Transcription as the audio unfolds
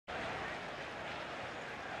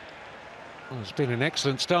Well, it's been an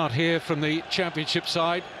excellent start here from the Championship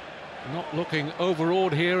side. Not looking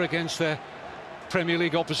overawed here against their Premier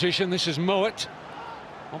League opposition. This is Mowat.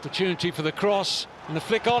 Opportunity for the cross and the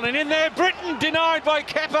flick on and in there. Britton denied by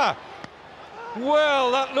Kepa.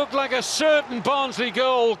 Well, that looked like a certain Barnsley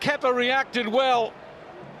goal. Kepa reacted well,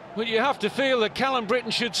 but you have to feel that Callum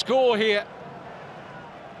Britton should score here.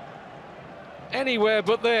 Anywhere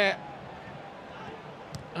but there.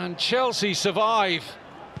 And Chelsea survive.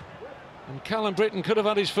 And Callum Britton could have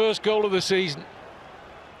had his first goal of the season.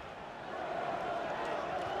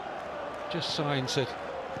 Just signs that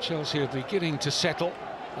Chelsea are beginning to settle,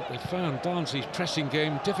 but they found Barnsley's pressing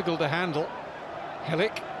game difficult to handle.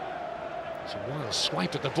 Hіghlіghts. It's a wild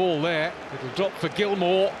swipe at the ball there. Little drop for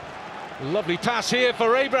Gilmour. Lovely pass here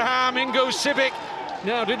for Abraham. In goes Civic.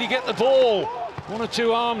 Now, did he get the ball? One or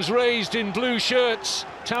two arms raised in blue shirts.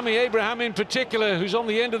 Tammy Abraham in particular, who's on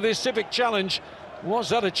the end of this Civic challenge. Was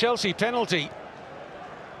that a Chelsea penalty?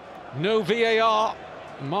 No VAR.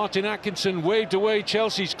 Martin Atkinson waved away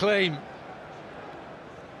Chelsea's claim.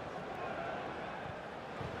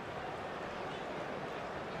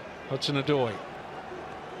 Hudson-Odoi.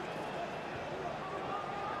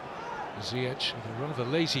 CheIsea with a rather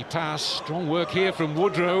lazy pass. Strong work here from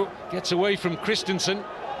Woodrow. Gets away from Christensen.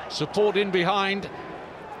 Support in behind.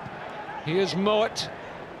 Here's Mowat.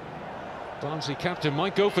 Barnsley captain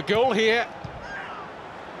might go for goal here.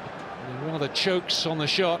 He rather chokes on the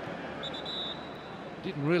shot.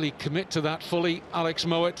 Didn't really commit to that fully, Alex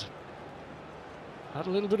Mowat. Had a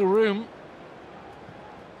little bit of room.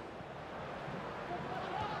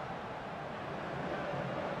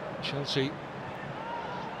 Chelsea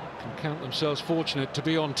can count themselves fortunate to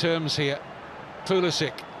be on terms here.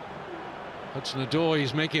 Pulisic. Hudson-Odoi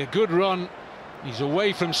is making a good run. He's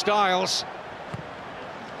away from Styles.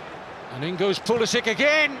 And in goes Pulisic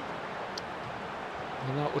again.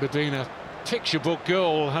 And that would have been a picture book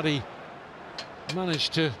goal had he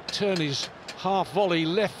managed to turn his half volley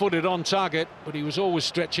left-footed on target, but he was always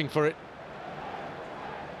stretching for it.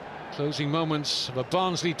 Closing moments of a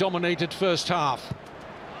Barnsley-dominated first half.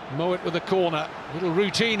 Mowat with a corner. Little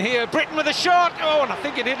routine here. Britton with a shot. Oh, and I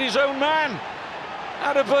think it hit his own man.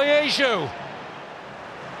 Adebayo.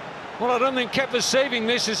 Well, I don't think Kepa's saving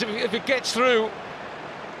this if it gets through.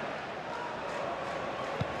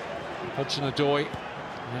 Hudson-Odoi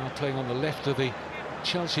now playing on the left of the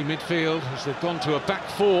Chelsea midfield as they've gone to a back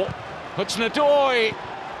four. Hudson-Odoi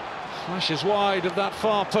flashes wide of that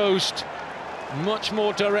far post. Much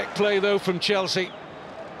more direct play though from Chelsea.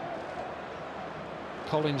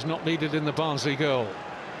 Collins not needed in the Barnsley goal.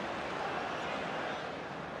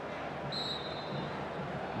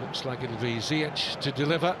 Looks like it'll be CheIsea to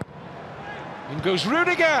deliver. In goes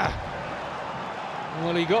Rudiger.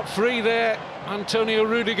 Well, he got free there, Antonio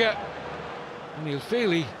Rudiger. And he'll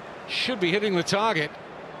feel he should be hitting the target.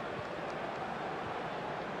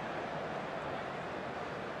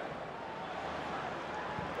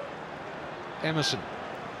 Emerson.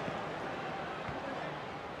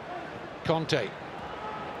 Conte.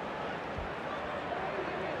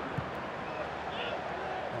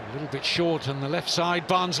 A little bit short on the left side,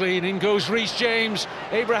 Barnsley, and in goes Reece James.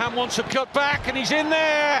 Abraham wants to cut back, and he's in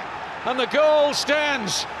there, and the goal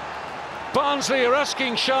stands. Barnsley are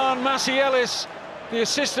asking Sean Massey-Ellis, the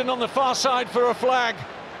assistant on the far side, for a flag.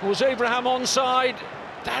 Was Abraham onside?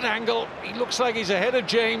 That angle, he looks like he's ahead of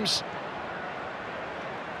James.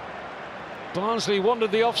 Barnsley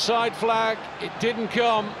wanted the offside flag, it didn't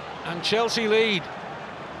come, and Chelsea lead.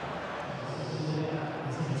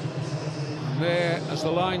 There, as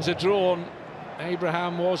the lines are drawn,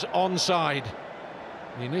 Abraham was onside.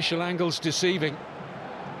 The initial angle's deceiving.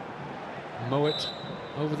 Mowat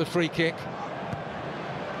over the free kick.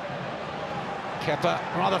 Kepa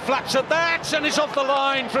rather flaps at that, and it's off the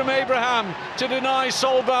line from Abraham to deny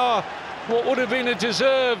Solbauer what would have been a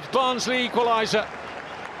deserved Barnsley equaliser.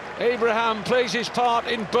 Abraham plays his part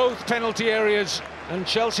in both penalty areas, and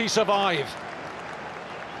Chelsea survive.